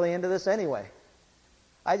 I'm not really into this anyway.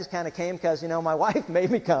 I just kind of came because, my wife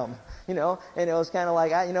made me come, and it was kind of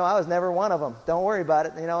like, I was never one of them. Don't worry about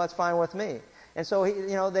it. It's fine with me. And so,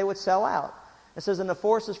 they would sell out. It says, and the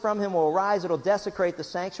forces from him will arise. It'll desecrate the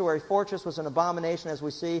sanctuary fortress, was an abomination, as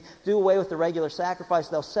we see. Do away with the regular sacrifice.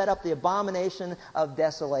 They'll set up the abomination of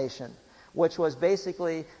desolation, which was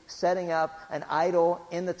basically setting up an idol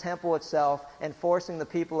in the temple itself and forcing the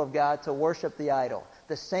people of God to worship the idol.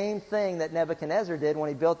 The same thing that Nebuchadnezzar did when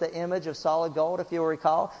he built the image of solid gold, if you'll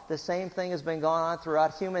recall. The same thing has been going on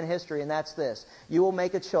throughout human history, and that's this. You will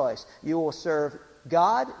make a choice. You will serve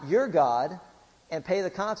God, your God, and pay the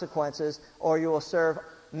consequences, or you will serve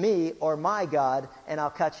me or my God, and I'll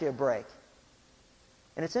cut you a break.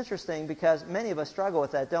 And it's interesting because many of us struggle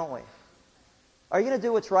with that, don't we? Are you going to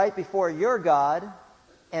do what's right before your God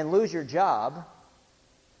and lose your job?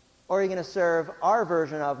 Or are you going to serve our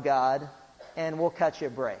version of God and we'll cut you a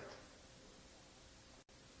break?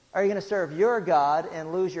 Are you going to serve your God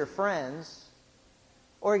and lose your friends?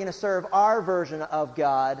 Or are you going to serve our version of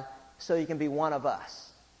God so you can be one of us?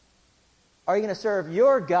 Are you going to serve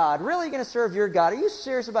your God? Really going to serve your God? Are you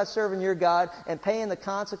serious about serving your God and paying the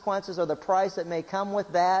consequences or the price that may come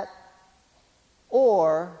with that?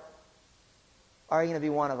 Or are you going to be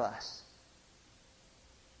one of us?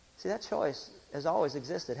 See, that choice has always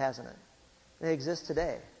existed, hasn't it? It exists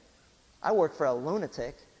today. I worked for a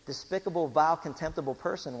lunatic, despicable, vile, contemptible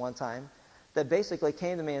person one time that basically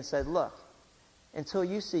came to me and said, look, until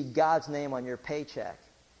you see God's name on your paycheck,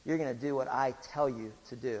 you're going to do what I tell you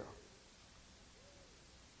to do.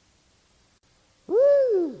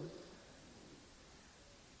 Woo!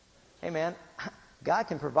 Hey, man, God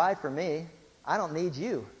can provide for me. I don't need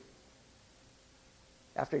you.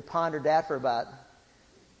 After he pondered that for about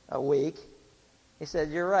a week, he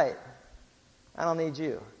said, you're right. I don't need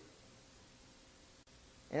you.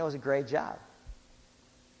 And it was a great job.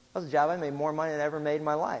 It was a job I made more money than I ever made in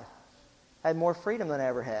my life. I had more freedom than I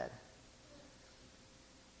ever had.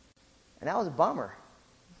 And that was a bummer.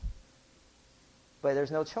 But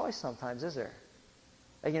there's no choice sometimes, is there?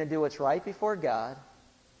 Are you going to do what's right before God,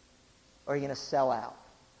 or are you going to sell out?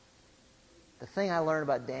 The thing I learned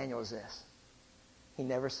about Daniel is this. He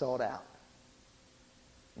never sold out.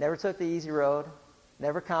 Never took the easy road,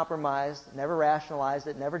 never compromised, never rationalized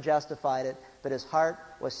it, never justified it, but his heart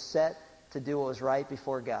was set to do what was right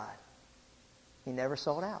before God. He never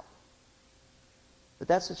sold out. But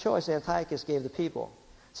that's the choice Antiochus gave the people.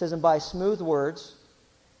 It says, and by smooth words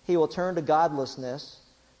he will turn to godlessness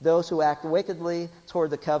those who act wickedly toward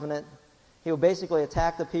the covenant. He will basically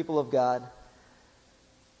attack the people of God.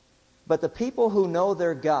 But the people who know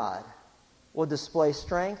their God will display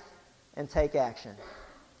strength and take action.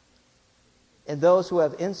 And those who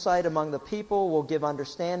have insight among the people will give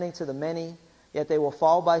understanding to the many, yet they will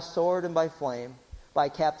fall by sword and by flame, by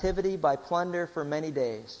captivity, by plunder for many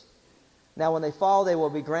days. Now when they fall, they will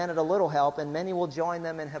be granted a little help, and many will join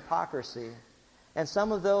them in hypocrisy. And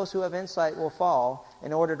some of those who have insight will fall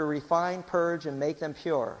in order to refine, purge, and make them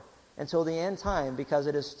pure, until the end time, because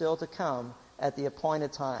it is still to come at the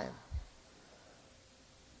appointed time.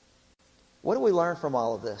 What do we learn from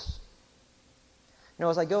all of this?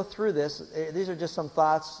 As I go through this, these are just some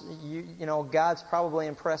thoughts. God's probably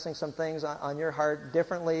impressing some things on your heart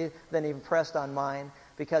differently than He impressed on mine,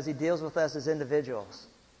 because He deals with us as individuals.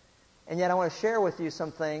 And yet I want to share with you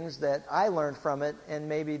some things that I learned from it, and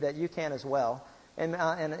maybe that you can as well. And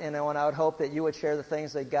I would hope that you would share the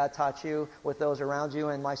things that God taught you with those around you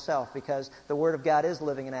and myself, because the Word of God is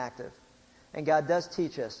living and active. And God does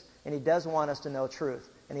teach us, and He does want us to know truth.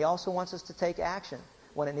 And He also wants us to take action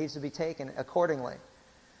when it needs to be taken accordingly.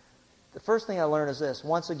 The first thing I learned is this.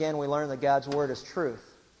 Once again, we learn that God's Word is truth,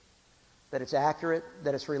 that it's accurate,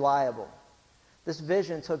 that it's reliable. This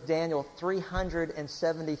vision took Daniel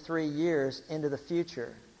 373 years into the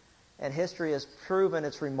future, and history has proven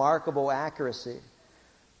its remarkable accuracy.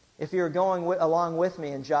 If you're going along with me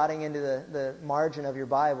and jotting into the margin of your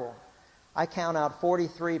Bible, I count out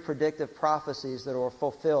 43 predictive prophecies that were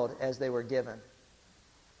fulfilled as they were given.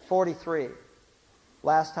 43.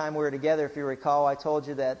 Last time we were together, if you recall, I told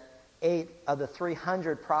you that 8 of the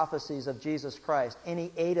 300 prophecies of Jesus Christ,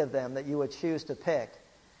 any 8 of them that you would choose to pick,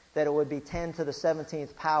 that it would be 10 to the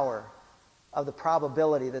 17th power of the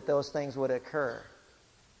probability that those things would occur.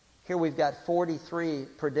 Here we've got 43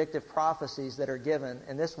 predictive prophecies that are given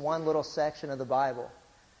in this one little section of the Bible,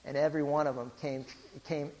 and every one of them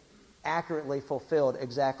came accurately fulfilled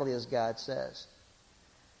exactly as God says.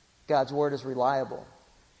 God's Word is reliable.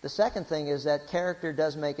 The second thing is that character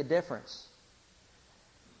does make a difference.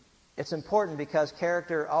 It's important because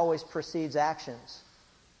character always precedes actions.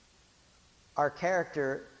 Our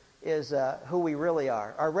character is who we really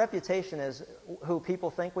are. Our reputation is who people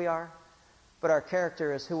think we are, but our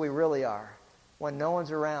character is who we really are when no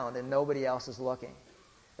one's around and nobody else is looking.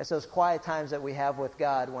 It's those quiet times that we have with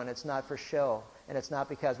God when it's not for show, and it's not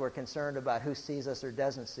because we're concerned about who sees us or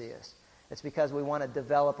doesn't see us. It's because we want to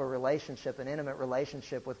develop a relationship, an intimate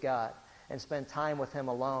relationship with God, and spend time with Him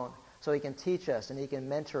alone, so He can teach us, and He can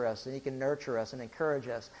mentor us, and He can nurture us and encourage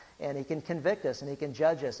us, and He can convict us, and He can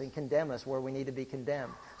judge us and condemn us where we need to be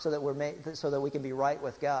condemned, so that we can be right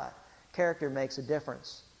with God. Character makes a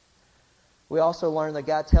difference. We also learn that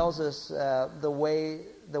God tells us the way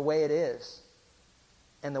it is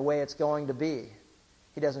and the way it's going to be.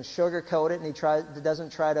 He doesn't sugarcoat it, and He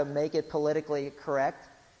doesn't try to make it politically correct.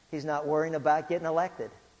 He's not worrying about getting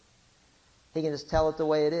elected. He can just tell it the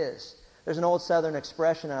way it is. There's an old Southern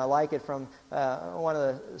expression, and I like it, from one of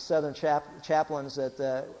the Southern chaplains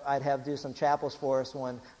that I'd have do some chapels for us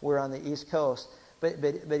when we're on the East Coast. But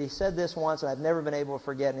he said this once, and I've never been able to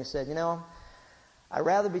forget, and he said, I'd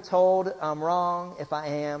rather be told I'm wrong if I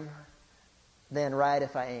am than right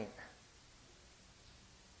if I ain't.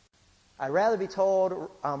 I'd rather be told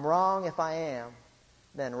I'm wrong if I am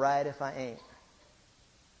than right if I ain't.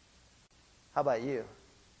 How about you?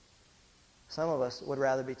 Some of us would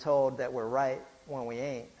rather be told that we're right when we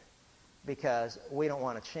ain't, because we don't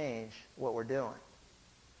want to change what we're doing.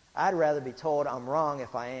 I'd rather be told I'm wrong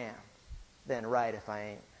if I am than right if I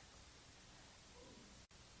ain't.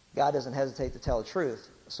 God doesn't hesitate to tell the truth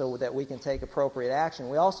so that we can take appropriate action.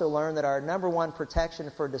 We also learn that our number one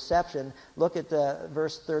protection for deception, look at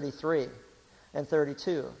verse 33 and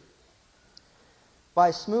 32.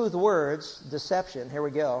 By smooth words, deception, here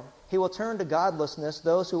we go, He will turn to godlessness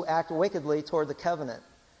those who act wickedly toward the covenant.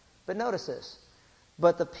 But notice this.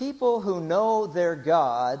 But the people who know their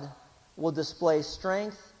God will display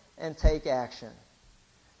strength and take action.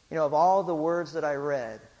 Of all the words that I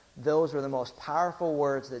read, those were the most powerful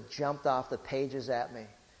words that jumped off the pages at me.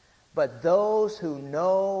 But those who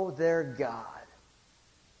know their God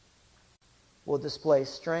will display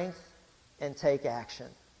strength and take action.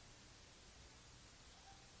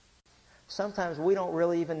 Sometimes we don't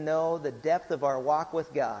really even know the depth of our walk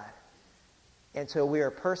with God until we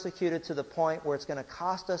are persecuted to the point where it's going to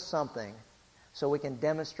cost us something so we can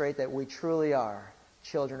demonstrate that we truly are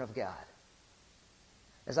children of God.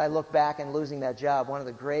 As I look back and losing that job, one of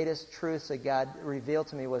the greatest truths that God revealed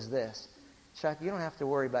to me was this. Chuck, you don't have to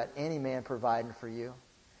worry about any man providing for you,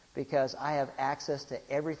 because I have access to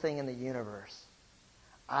everything in the universe.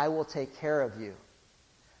 I will take care of you.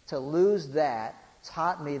 To lose that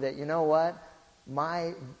taught me that,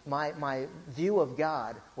 my view of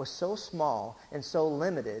God was so small and so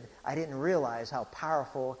limited, I didn't realize how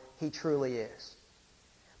powerful He truly is.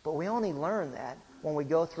 But we only learn that when we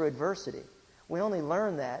go through adversity. We only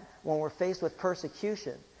learn that when we're faced with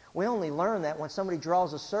persecution. We only learn that when somebody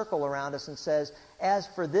draws a circle around us and says, as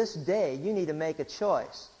for this day, you need to make a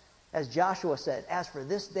choice. As Joshua said, as for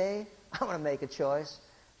this day, I'm going to make a choice.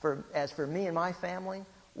 As for me and my family,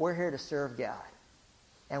 we're here to serve God.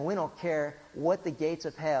 And we don't care what the gates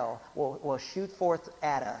of hell will shoot forth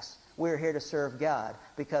at us. We're here to serve God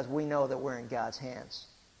because we know that we're in God's hands.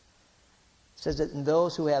 It says that in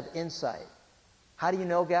those who have insight. How do you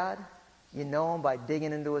know God? You know Him by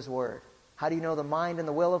digging into His Word. How do you know the mind and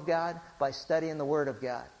the will of God? By studying the Word of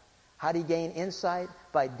God. How do you gain insight?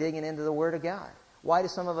 By digging into the Word of God. Why do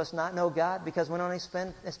some of us not know God? Because we don't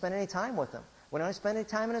spend any time with Him. We don't spend any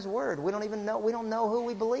time in His Word. We don't know who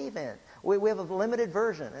we believe in. We have a limited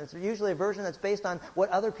version. And it's usually a version that's based on what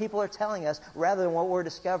other people are telling us rather than what we're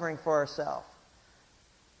discovering for ourselves.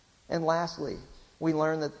 And lastly, we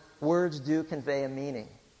learn that words do convey a meaning.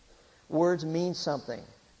 Words mean something.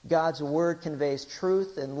 God's Word conveys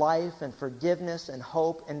truth and life and forgiveness and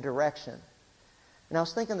hope and direction. And I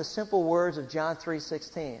was thinking the simple words of John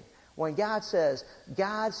 3:16. When God says,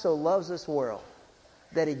 God so loves this world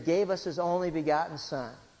that He gave us His only begotten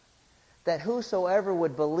Son, that whosoever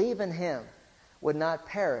would believe in Him would not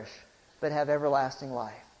perish but have everlasting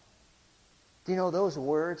life. Do you know those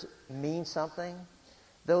words mean something?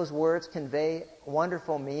 Those words convey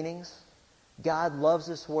wonderful meanings. God loves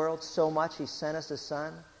this world so much He sent us His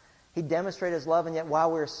Son. He demonstrated His love, and yet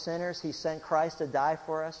while we were sinners, He sent Christ to die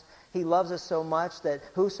for us. He loves us so much that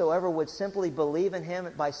whosoever would simply believe in Him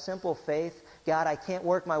by simple faith, God, I can't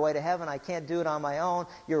work my way to heaven. I can't do it on my own.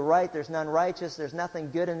 You're right. There's none righteous. There's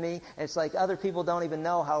nothing good in me. And it's like other people don't even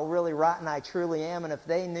know how really rotten I truly am. And if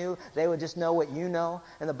they knew, they would just know what you know.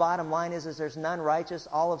 And the bottom line is there's none righteous.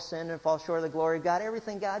 All have sinned and fall short of the glory of God.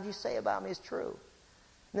 Everything, God, you say about me is true.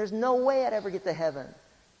 And there's no way I'd ever get to heaven.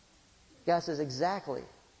 God says, exactly.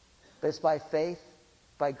 But it's by faith,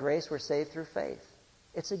 by grace, we're saved through faith.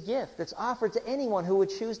 It's a gift that's offered to anyone who would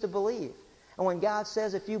choose to believe. And when God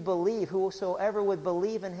says, if you believe, whosoever would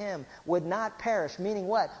believe in Him would not perish, meaning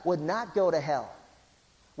what? Would not go to hell.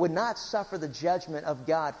 Would not suffer the judgment of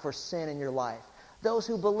God for sin in your life. Those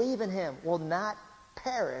who believe in Him will not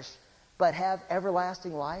perish, but have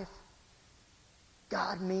everlasting life.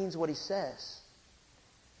 God means what He says.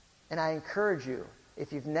 And I encourage you,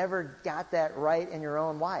 if you've never got that right in your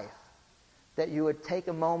own life, that you would take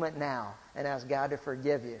a moment now and ask God to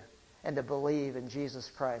forgive you and to believe in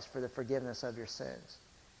Jesus Christ for the forgiveness of your sins.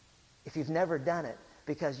 If you've never done it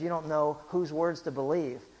because you don't know whose words to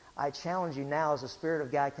believe, I challenge you now as the Spirit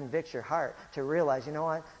of God convicts your heart to realize, you know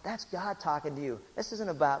what? That's God talking to you. This isn't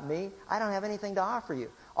about me. I don't have anything to offer you.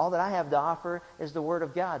 All that I have to offer is the Word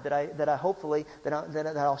of God that I hopefully that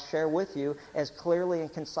I'll share with you as clearly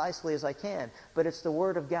and concisely as I can. But it's the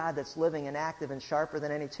Word of God that's living and active and sharper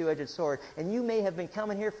than any two-edged sword. And you may have been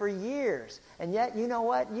coming here for years, and yet you know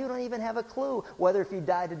what? You don't even have a clue whether if you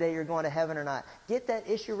die today you're going to heaven or not. Get that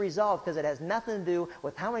issue resolved, because it has nothing to do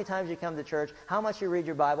with how many times you come to church, how much you read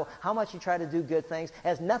your Bible, how much you try to do good things. It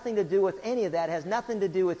has nothing to do with any of that. It has nothing to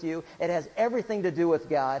do with you. It has everything to do with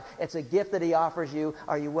God. It's a gift that He offers you.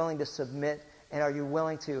 Are you willing to submit, and are you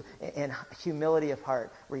willing to, in humility of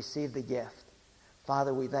heart, receive the gift?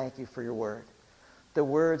 Father, we thank you for your word. The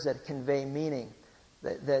words that convey meaning,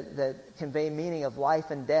 that convey meaning of life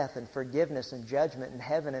and death and forgiveness and judgment and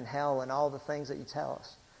heaven and hell and all the things that you tell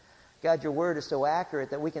us. God, your word is so accurate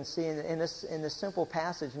that we can see in this simple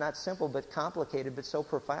passage, not simple but complicated but so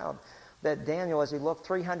profound, that Daniel, as he looked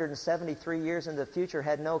 373 years into the future,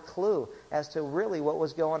 had no clue as to really what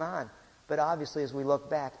was going on. But obviously, as we look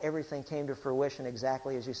back, everything came to fruition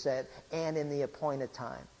exactly as you said, and in the appointed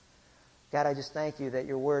time. God, I just thank you that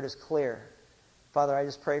your word is clear. Father, I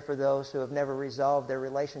just pray for those who have never resolved their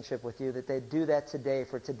relationship with you, that they do that today,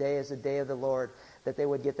 for today is the day of the Lord, that they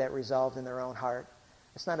would get that resolved in their own heart.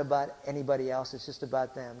 It's not about anybody else, it's just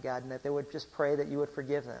about them, God, and that they would just pray that you would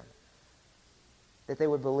forgive them, that they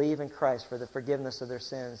would believe in Christ for the forgiveness of their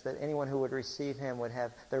sins, that anyone who would receive Him would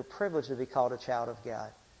have their privilege to be called a child of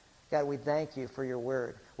God. God, we thank you for your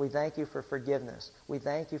word. We thank you for forgiveness. We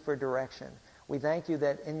thank you for direction. We thank you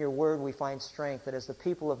that in your word we find strength, that as the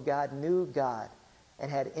people of God knew God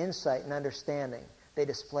and had insight and understanding, they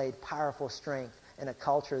displayed powerful strength in a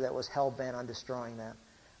culture that was hell-bent on destroying them.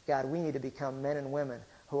 God, we need to become men and women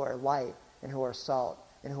who are light and who are salt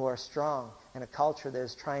and who are strong in a culture that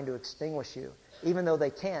is trying to extinguish you. Even though they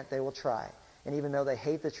can't, they will try. And even though they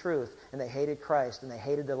hate the truth and they hated Christ and they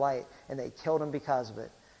hated the light and they killed Him because of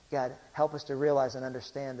it, God, help us to realize and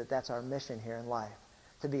understand that that's our mission here in life,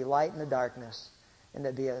 to be light in the darkness and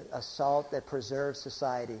to be a salt that preserves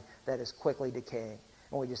society that is quickly decaying.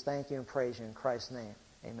 And we just thank you and praise you in Christ's name.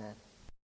 Amen.